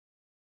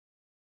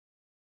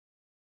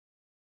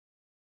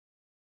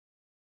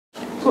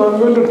So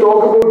I'm going to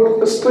talk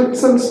about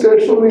strict and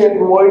stationary and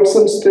void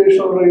and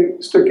stationary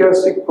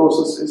stochastic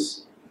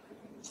processes.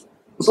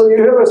 So you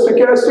have a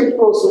stochastic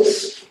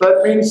process,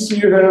 that means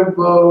you have,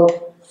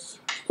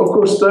 of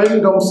course,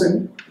 time comes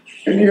in,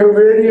 and you have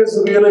various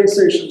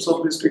realizations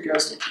of the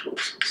stochastic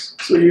process.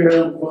 So you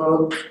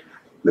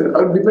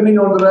have, depending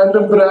on the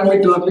random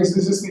parameter, at least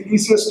this is the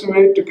easiest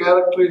way to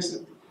characterize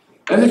it.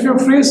 And if you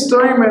freeze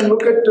time and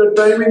look at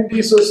time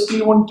indices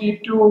t1,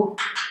 t2,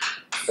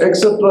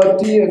 etc.,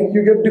 tn,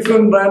 you get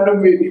different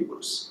random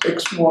variables,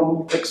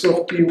 x1, x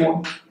of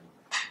t1.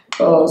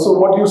 So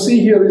what you see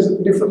here is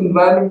different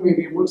random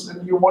variables,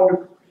 and you want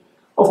to,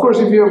 of course,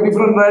 if you have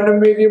different random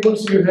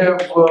variables, you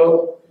have,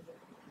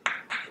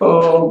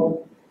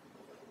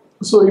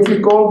 so if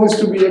you call this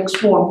to be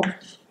x1,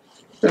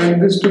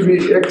 and this to be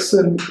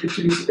xn, which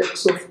is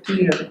x of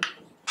tn,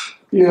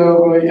 you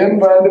have n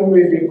random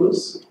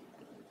variables.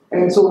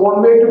 And so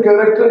one way to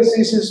characterize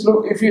this is,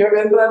 look, if you have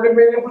n random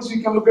variables,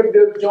 you can look at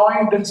their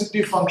joint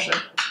density function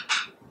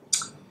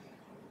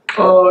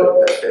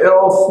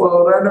of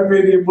random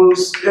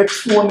variables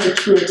x1,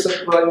 x2,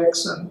 etc.,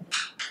 xn.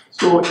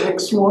 So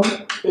x1,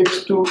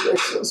 x2,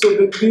 xn.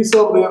 So these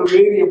are their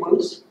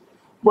variables.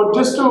 But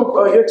just to,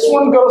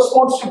 x1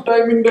 corresponds to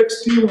time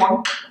index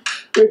t1,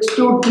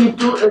 x2,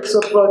 t2,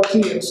 etc.,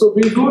 tn. So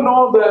we do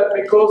know that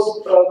because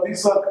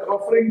these are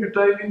referring to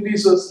time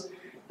indices,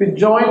 the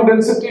joint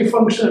density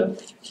function,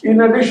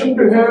 in addition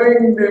to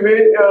having the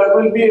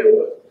will be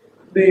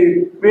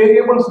the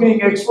variables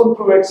being x1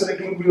 through xn,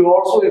 it will be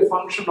also a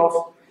function of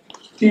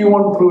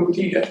t1 through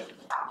tn.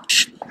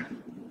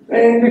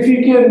 And if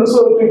you can,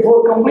 so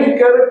for complete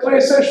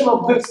characterization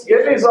of this,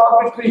 n is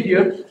arbitrary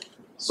here.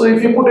 So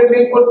if you put n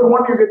equal to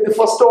 1, you get the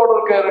first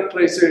order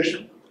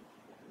characterization.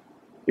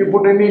 You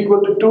put n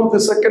equal to 2, the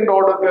second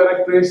order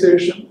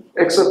characterization,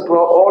 etc.,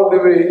 all the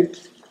way.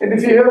 And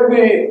if you have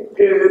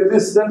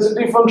this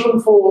density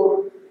function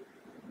for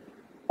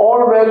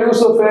all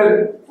values of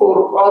n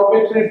for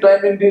arbitrary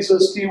time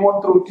indices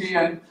t1 through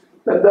tn,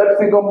 then that's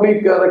the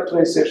complete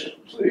characterization.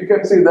 So you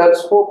can see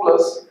that's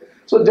hopeless.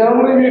 So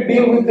generally we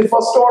deal with the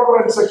first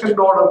order and second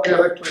order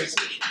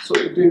characterization. So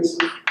it is,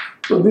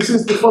 so this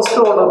is the first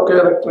order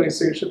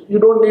characterization. You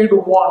don't need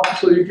one.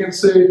 So you can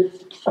say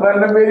a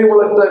random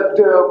variable at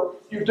that,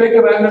 you take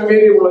a random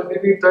variable at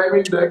any time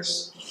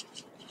index,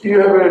 you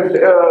have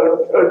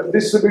a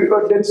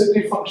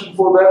density function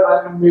for that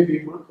random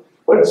variable,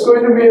 but it's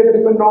going to be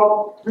depend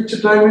on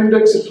which time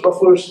index it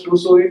refers to.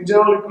 So in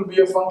general, it will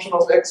be a function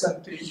of x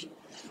and t.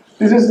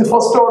 This is the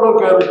first order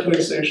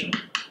characterization,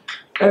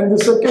 and the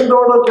second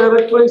order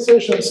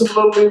characterization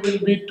similarly will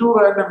be two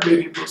random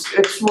variables,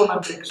 x1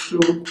 and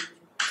x2,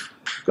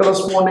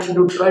 corresponding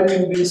to time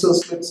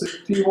indices, let's say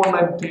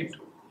t1 and t2.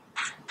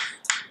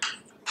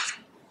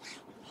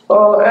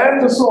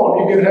 And so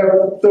on, you can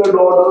have third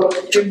order,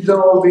 in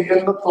general the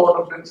nth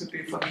order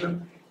density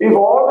function. If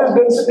all these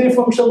density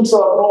functions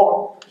are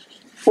known,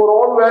 for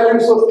all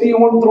values of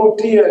t1 through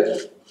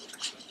tn,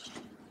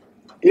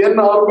 n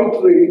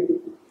arbitrary,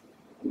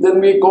 then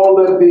we call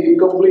that the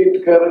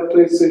complete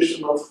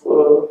characterization of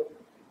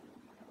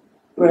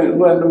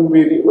random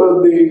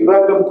variable, the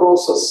random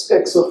process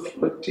x of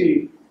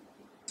t.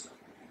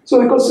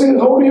 So the question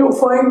is, how do you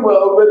find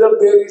whether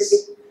there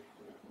is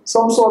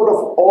some sort of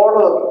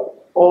order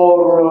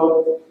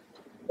or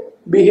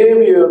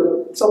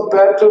behavior, some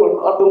pattern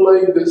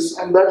underlying this,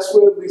 and that's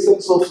where the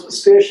sense of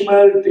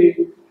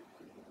stationarity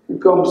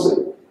comes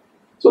in.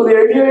 So the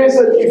idea is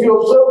that if you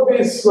observe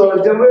these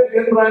generate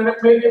n random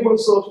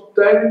variables of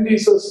time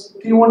indices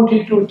t1,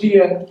 t2,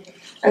 tn,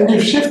 and you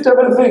shift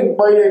everything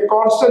by a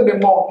constant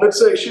amount, let's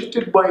say shift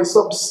it by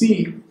sub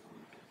c,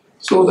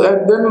 so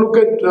that then look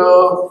at,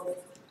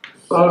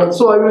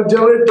 so I will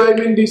generate time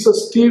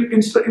indices t,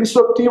 instead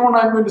of t1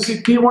 I'm going to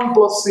see t1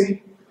 plus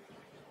c.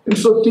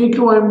 Instead of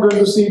t2, I'm going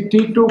to see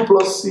t2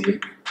 plus c,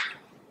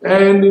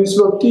 and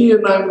instead of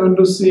tn, I'm going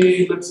to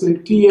see, let's say,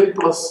 tn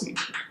plus c.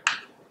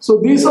 So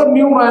these are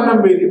new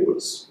random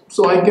variables.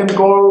 So I can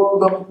call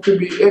them to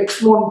be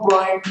x1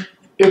 prime,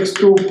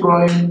 x2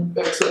 prime,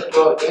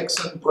 etc.,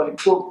 xn prime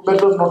for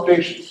better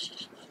notation.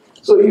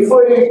 So if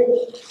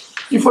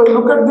I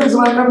look at these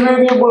random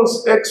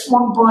variables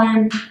x1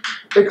 prime,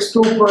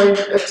 x2 prime,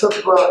 etc.,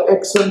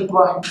 xn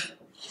prime,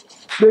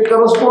 they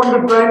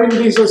correspond to time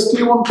indices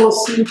t1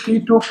 plus c,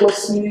 t2 plus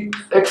c,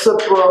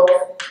 etc.,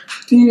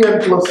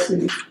 tn plus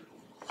c.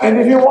 And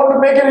if you want to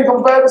make any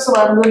comparison,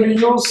 I'm going to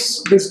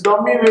use these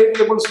dummy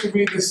variables to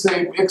be the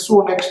same,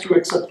 x1, x2,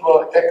 etc.,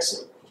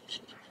 xn.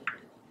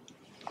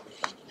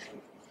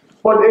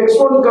 But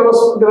x1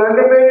 the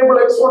random variable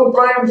x1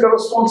 prime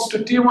corresponds to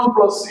t1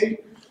 plus c,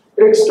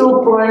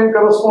 x2 prime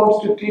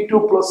corresponds to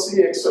t2 plus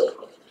c, etc.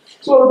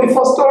 So the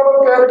first order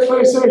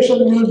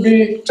characterization will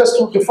be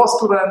just with the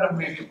first random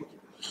variable.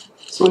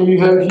 So you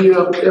have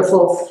here f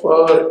of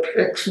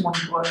x1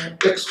 prime,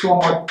 x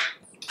comma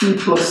t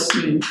plus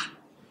c,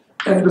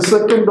 and the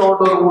second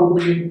order would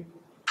be,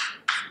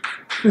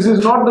 this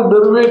is not the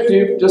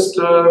derivative, just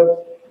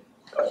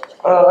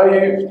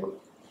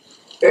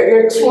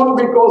x1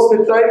 because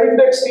the time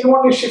index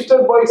t1 is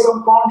shifted by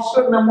some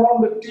constant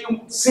amount the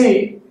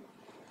tc.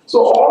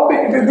 So all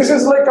this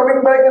is like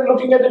coming back and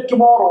looking at it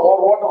tomorrow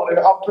or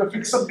whatever after a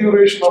fixed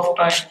duration of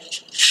time.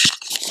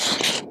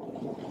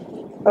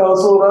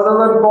 So rather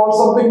than call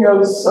something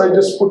else, I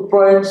just put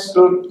primes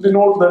to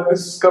denote that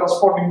this is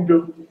corresponding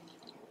to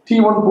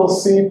t1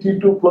 plus c,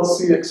 t2 plus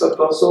c,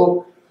 etc.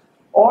 So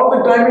all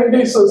the time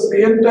indices,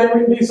 the n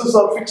time indices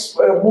are fixed,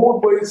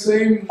 moved by the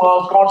same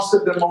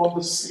constant amount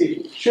of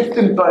c, shift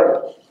in time.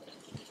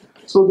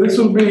 So this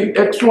will be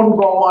x1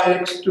 comma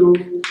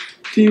x2,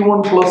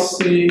 t1 plus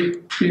c,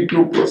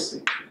 t2 plus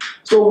c.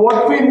 So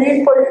what we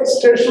mean by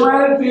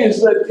stationarity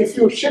is that if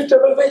you shift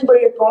everything by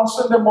a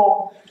constant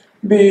amount,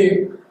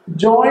 the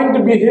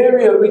joint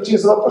behavior, which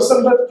is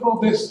represented through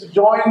this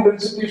joint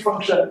density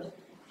function,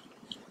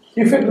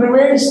 if it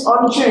remains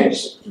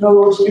unchanged, in other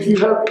words, if you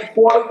have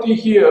equality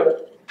here,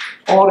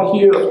 or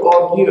here,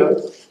 or here,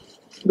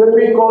 then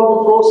we call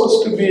the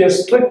process to be a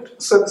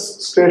strict sense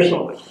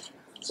stationary.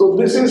 So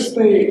this is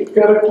the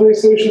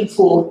characterization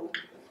for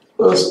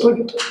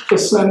strict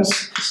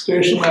sense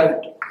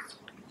stationarity.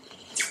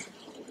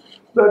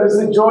 That is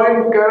the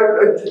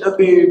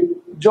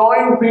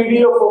joint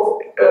PDF of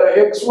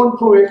x1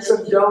 through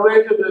xn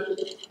generated at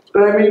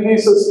time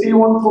indices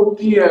t1 through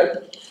tn,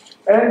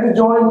 and the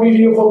joint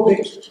PDF of the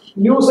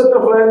new set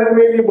of random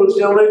variables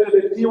generated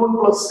at t1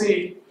 plus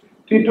c,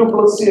 t2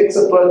 plus c,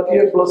 etc.,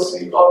 tn plus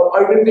c are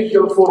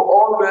identical for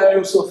all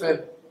values of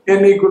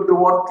n equal to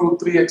 1, 2,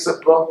 3,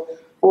 etc.,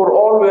 for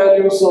all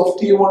values of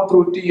t1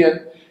 through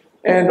tn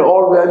and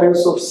all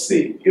values of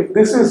c. If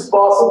this is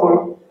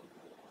possible,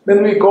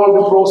 then we call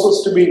the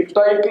process to be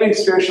tightly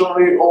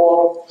stationary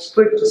or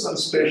strict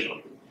sense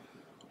stationary.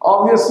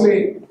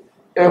 Obviously,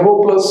 a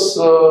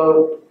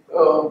hopelessly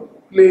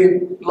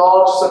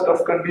large set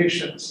of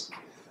conditions.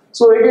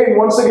 So again,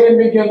 once again,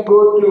 we can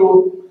go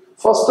to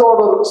first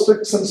order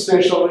strict sense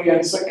stationary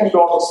and second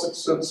order strict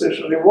sense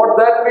stationary. What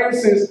that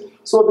means is,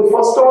 so the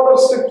first order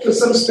strict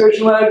sense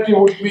stationarity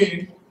would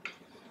mean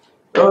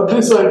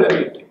this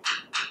identity.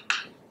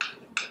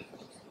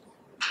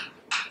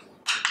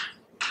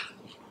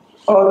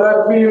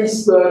 That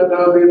means that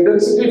the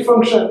density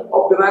function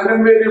of the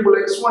random variable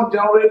x1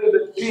 generated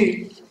at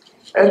t,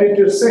 and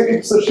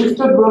it's a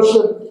shifted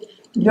version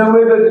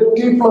generated at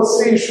t plus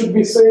c should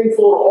be same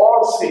for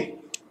all c.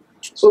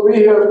 So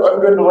we have,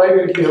 I'm going to write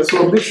it here.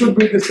 So this should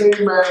be the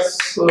same as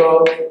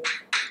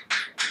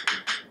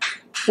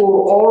for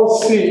all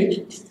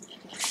c.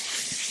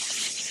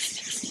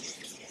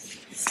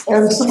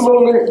 And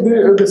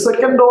similarly, the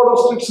second order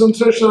strict sense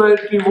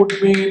stationarity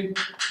would mean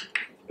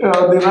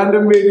the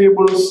random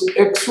variables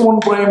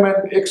x1 prime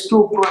and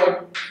x2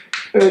 prime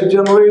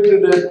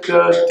generated at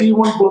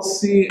t1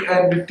 plus c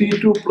and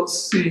t2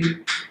 plus c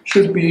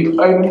should be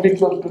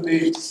identical to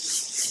the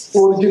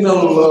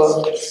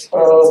original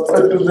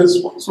to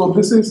this one. So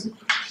this is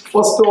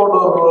first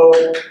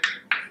order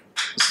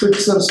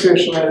strict sense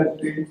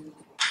stationarity.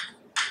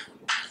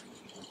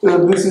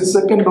 This is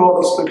second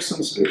order strict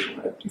sense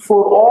stationarity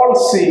for all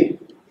c.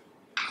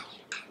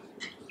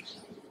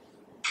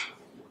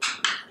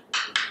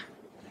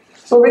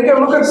 So we can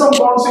look at some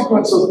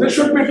consequences. This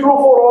should be true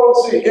for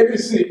all C, any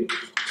C.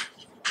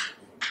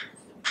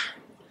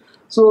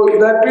 So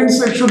that means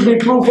it should be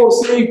true for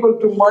C equal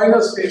to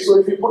minus T. So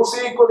if you put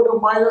C equal to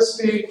minus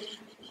T,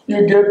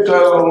 you get,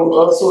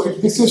 so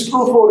if this is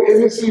true for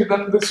any C,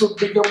 then this would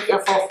become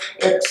f of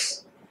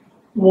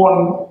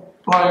x1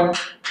 prime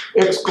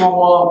x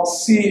comma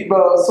C.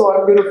 So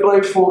I'm going to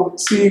try for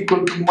C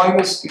equal to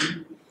minus T.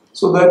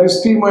 So that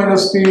is T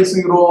minus T is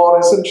 0, or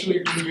essentially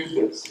it will be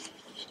this.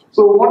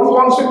 So one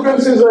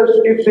consequence is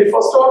that if the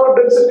first order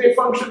density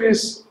function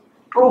is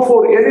true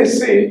for any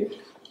C,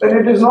 then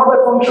it is not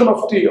a function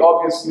of T,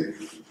 obviously.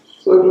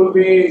 So it will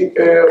be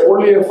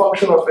only a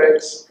function of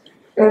X.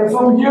 And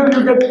from here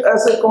you get,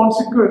 as a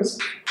consequence,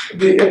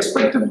 the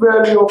expected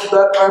value of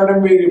that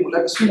random variable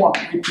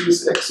x1, which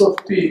is x of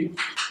t,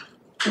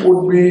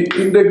 would be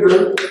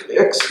integral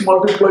x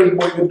multiplied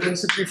by the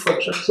density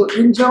function. So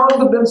in general,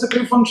 the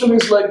density function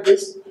is like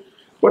this.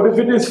 But if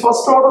it is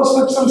first order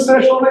strict sense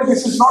stationary,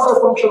 this is not a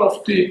function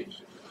of t.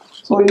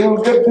 So you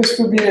will get this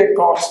to be a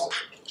constant.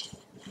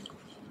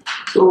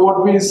 So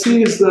what we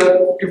see is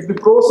that if the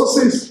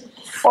process is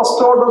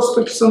first order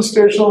strict sense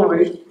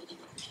stationary,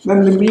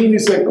 then the mean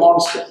is a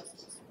constant.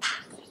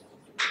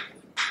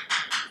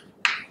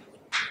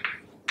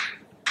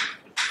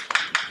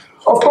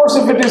 Of course,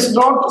 if it is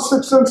not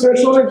strict sense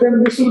stationary,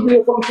 then this will be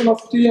a function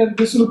of t and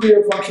this will be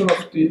a function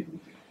of t.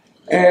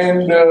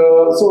 And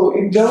so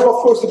in general,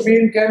 of course, the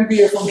mean can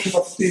be a function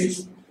of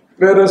t,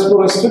 whereas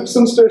for a strict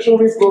sense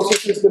stationary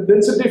process, the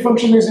density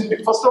function is,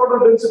 first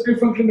order density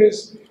function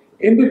is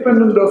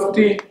independent of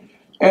t,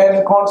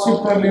 and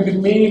consequently the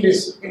mean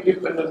is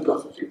independent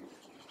of t.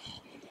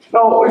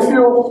 Now, if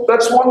you,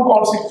 that's one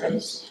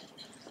consequence.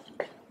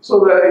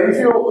 So if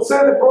you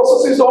say the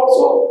process is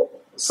also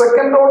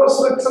second order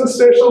strict sense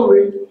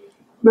stationary,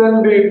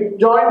 then the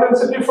joint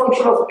density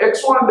function of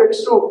x1 and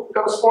x2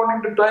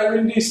 corresponding to time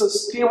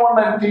indices t1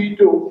 and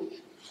t2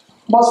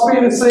 must be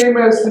the same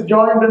as the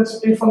joint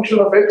density function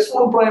of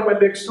x1 prime and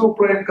x2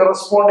 prime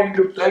corresponding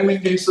to time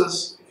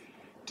indices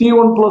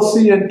t1 plus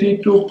c and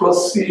t2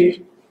 plus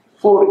c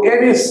for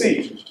any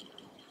c.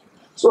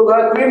 So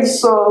that means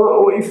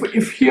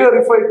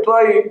if I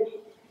try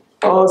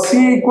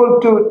c equal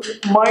to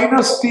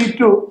minus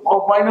t2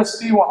 or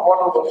minus t1,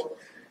 whatever,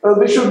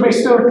 this should be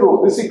still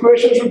true. This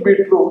equation should be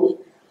true.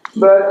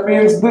 That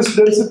means this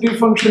density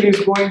function is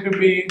going to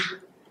be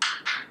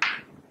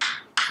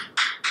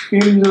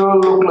in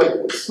look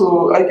like this.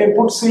 So I can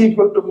put c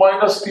equal to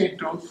minus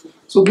t2.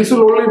 So this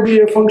will only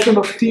be a function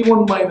of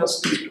t1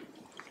 minus t2.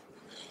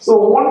 So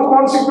one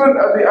consequence,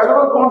 the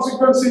other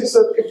consequence is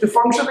that if the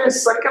function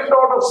is second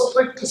order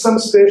strict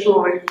and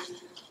stationary,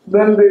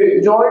 then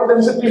the joint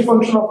density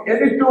function of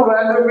any two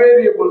random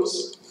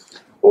variables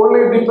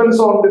only depends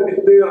on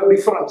their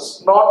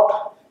difference,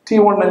 not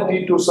t1 and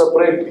t2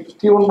 separately,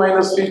 t1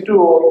 minus t2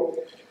 or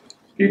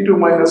t2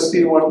 minus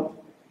t1.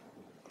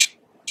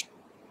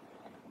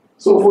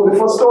 So for the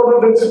first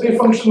order density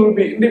function will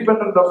be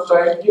independent of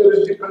time. Here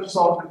it depends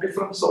on the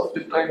difference of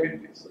the time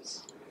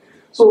indices.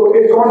 So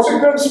a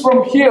consequence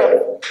from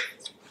here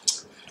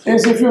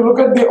is if you look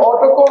at the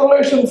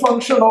autocorrelation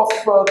function of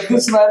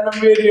this random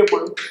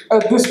variable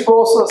at this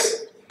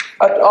process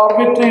at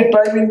arbitrary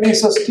time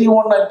indices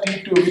t1 and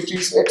t2, which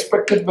is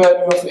expected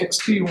value of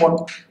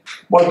xt1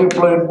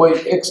 multiplied by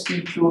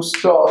xt2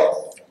 star.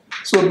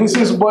 So this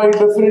is by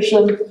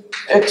definition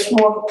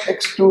x1,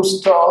 x2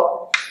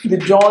 star, the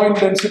joint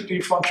density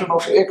function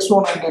of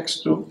x1 and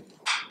x2.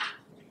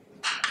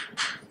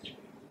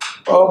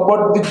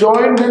 But the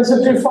joint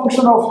density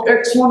function of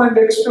x1 and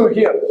x2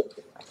 here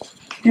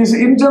is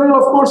in general,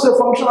 of course, a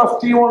function of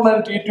t1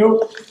 and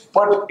t2.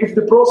 But if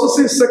the process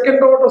is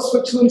second order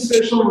strict and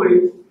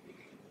stationary,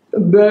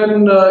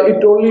 then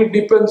it only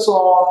depends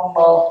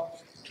on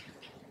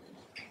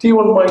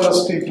t1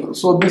 minus t2.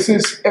 So this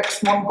is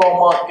x1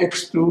 comma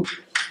x2.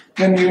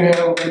 Then you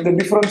have the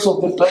difference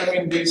of the time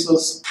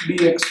indices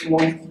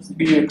dx1,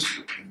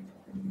 dx2.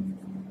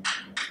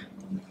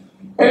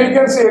 And you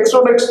can see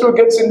x1, x2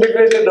 gets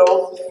integrated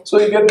out, so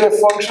you get a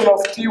function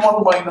of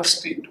t1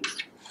 minus t2.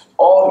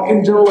 Or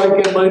in general,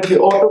 I can write the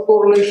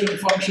autocorrelation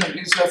function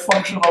is a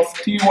function of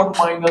t1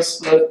 minus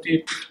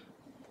t2.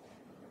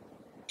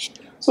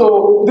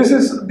 So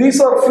these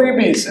are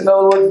freebies. In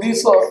other words,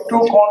 these are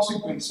two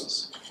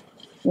consequences.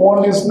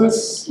 One is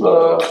this,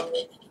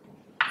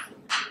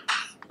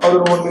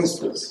 other one is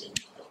this.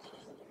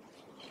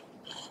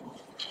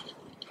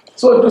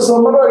 So to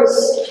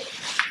summarize,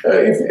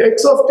 if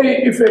x of t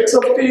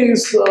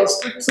is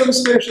strict and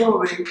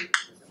stationary,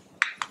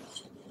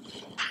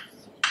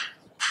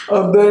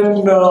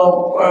 then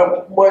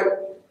by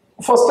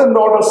first and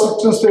order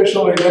strict and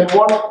stationary, then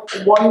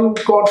one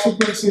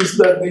consequence is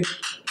that the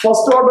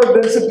first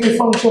order density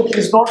function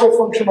is not a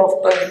function of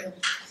time,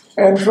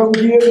 and from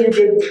here you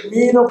get the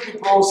mean of the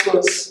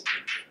process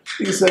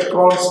is a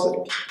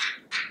constant.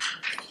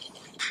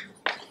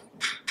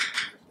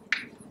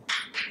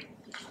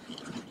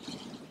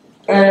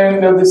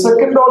 And the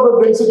second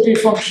order density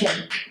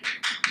function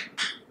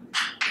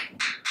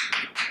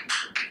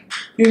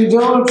in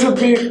general should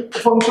be a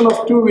function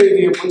of two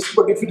variables,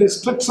 but if it is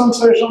strict and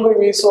stationary,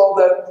 we saw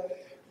that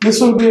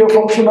this will be a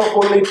function of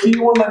only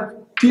t1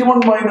 and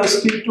t1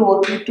 minus t2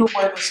 or t2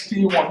 minus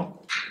t1.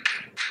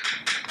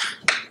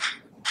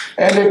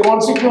 And a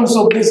consequence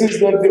of this is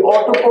that the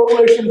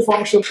autocorrelation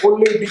function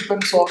only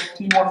depends on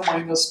t1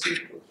 minus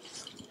t2.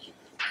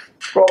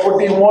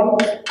 Property 1,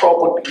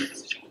 property 2.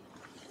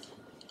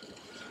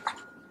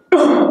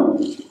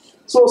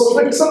 So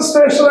strict and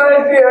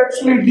stationarity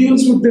actually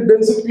deals with the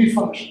density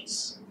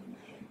functions.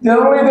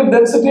 Generally, the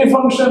density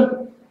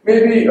function,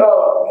 maybe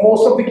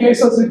most of the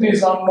cases it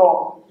is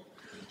unknown.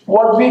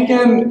 What we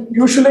can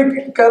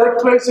usually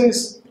characterize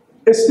is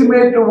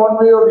estimate one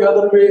way or the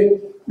other way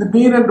the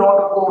mean and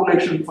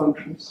autocorrelation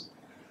functions.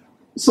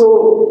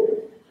 So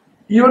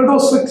even though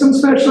strict and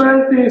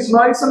stationarity is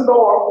nice and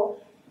all,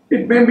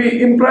 it may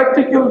be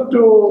impractical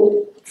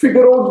to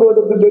figure out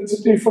whether the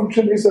density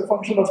function is a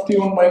function of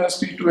t1 minus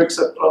t2,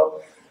 etc.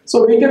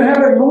 So we can have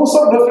a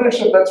looser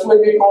definition, that's why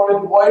we call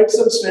it wide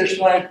sense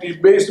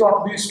stationarity based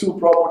on these two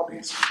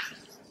properties.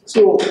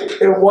 So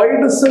a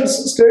wide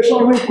sense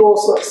stationary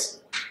process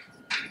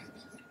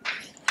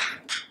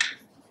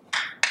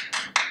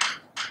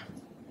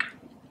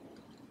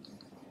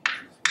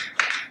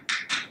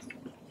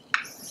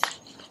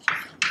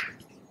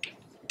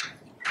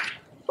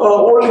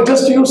only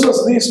just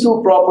uses these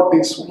two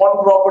properties,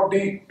 one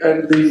property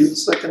and the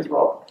second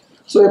property.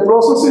 So a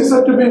process is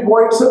said to be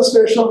wide sense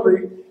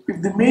stationary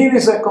if the mean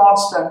is a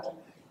constant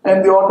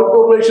and the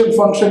autocorrelation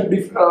function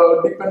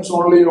depends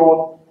only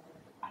on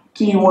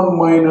t1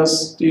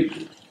 minus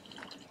t2.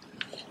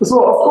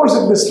 So of course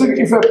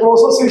if a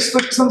process is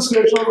strict and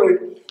stationary,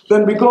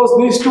 then because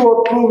these two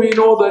are true, we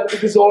know that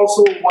it is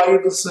also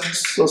wide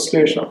sense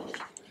stationary.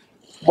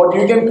 But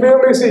you can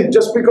clearly see,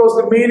 just because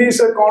the mean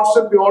is a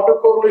constant, the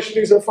autocorrelation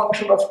is a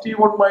function of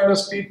t1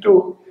 minus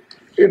t2,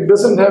 it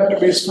doesn't have to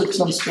be strict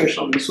and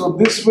stationary. So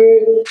this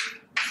way,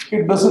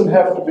 it doesn't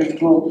have to be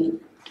true.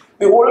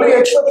 The only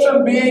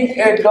exception being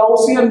a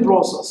Gaussian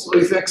process. So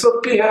if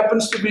except T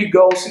happens to be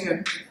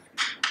Gaussian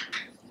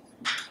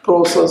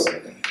process.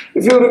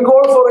 If you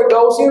recall, for a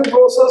Gaussian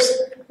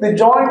process, the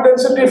joint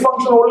density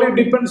function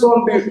only depends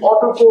on the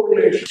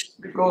autocorrelation,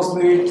 because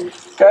the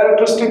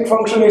characteristic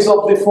function is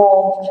of the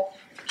form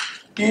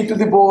e to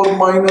the power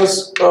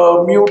minus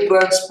mu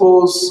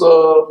transpose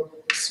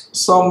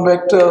some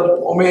vector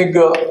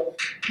omega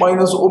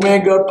minus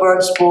omega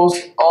transpose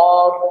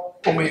r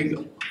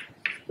omega,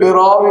 where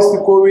r is the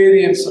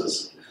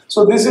covariances.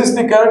 So this is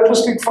the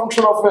characteristic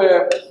function of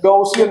a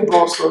Gaussian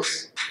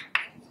process.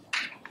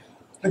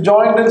 The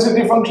joint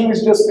density function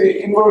is just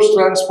the inverse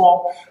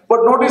transform.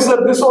 But notice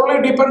that this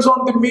only depends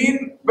on the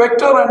mean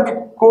vector and the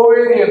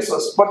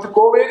covariances. But the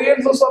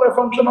covariances are a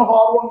function of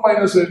R1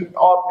 minus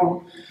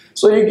R2.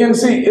 So you can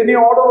see any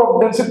order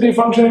of density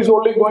function is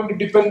only going to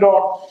depend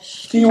on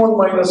T1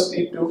 minus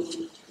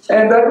T2.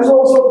 And that is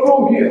also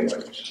true here.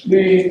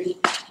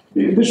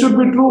 This should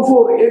be true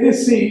for any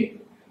C.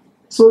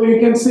 So you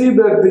can see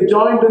that the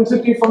joint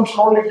density function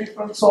only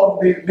depends on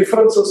the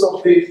differences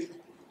of the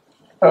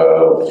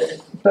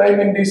time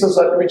indices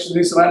at which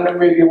these random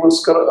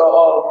variables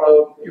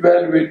are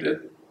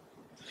evaluated.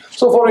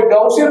 So for a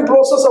Gaussian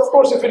process, of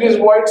course, if it is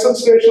Whiteson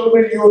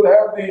stationary, you will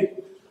have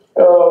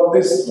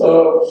this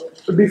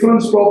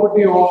difference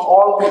property on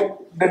all the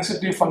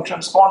density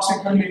functions.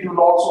 Consequently, it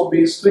will also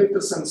be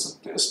strict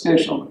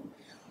stationary.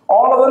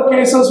 All other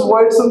cases,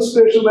 Whiteson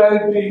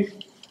stationarity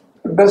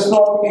does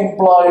not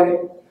imply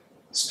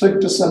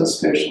strict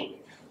stationary.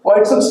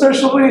 Whiteson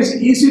stationary is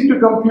easy to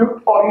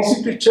compute or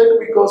easy to check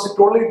because it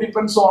only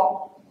depends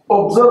on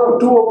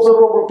two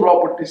observable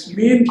properties: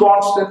 mean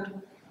constant,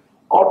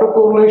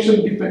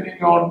 autocorrelation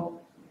depending on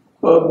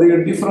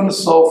the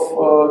difference of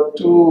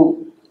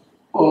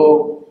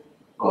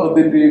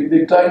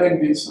the time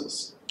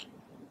indices.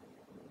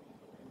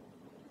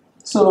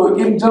 So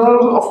in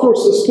general, of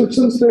course, the strict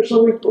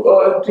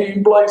stationarity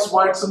implies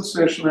Whiteson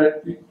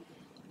stationarity,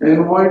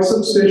 and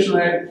Whiteson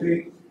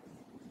stationarity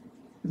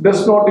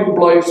does not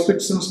imply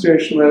strict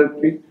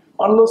stationarity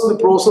unless the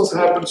process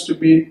happens to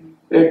be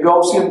a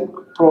Gaussian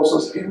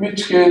process, in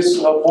which case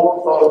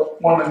both are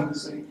one and the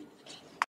same.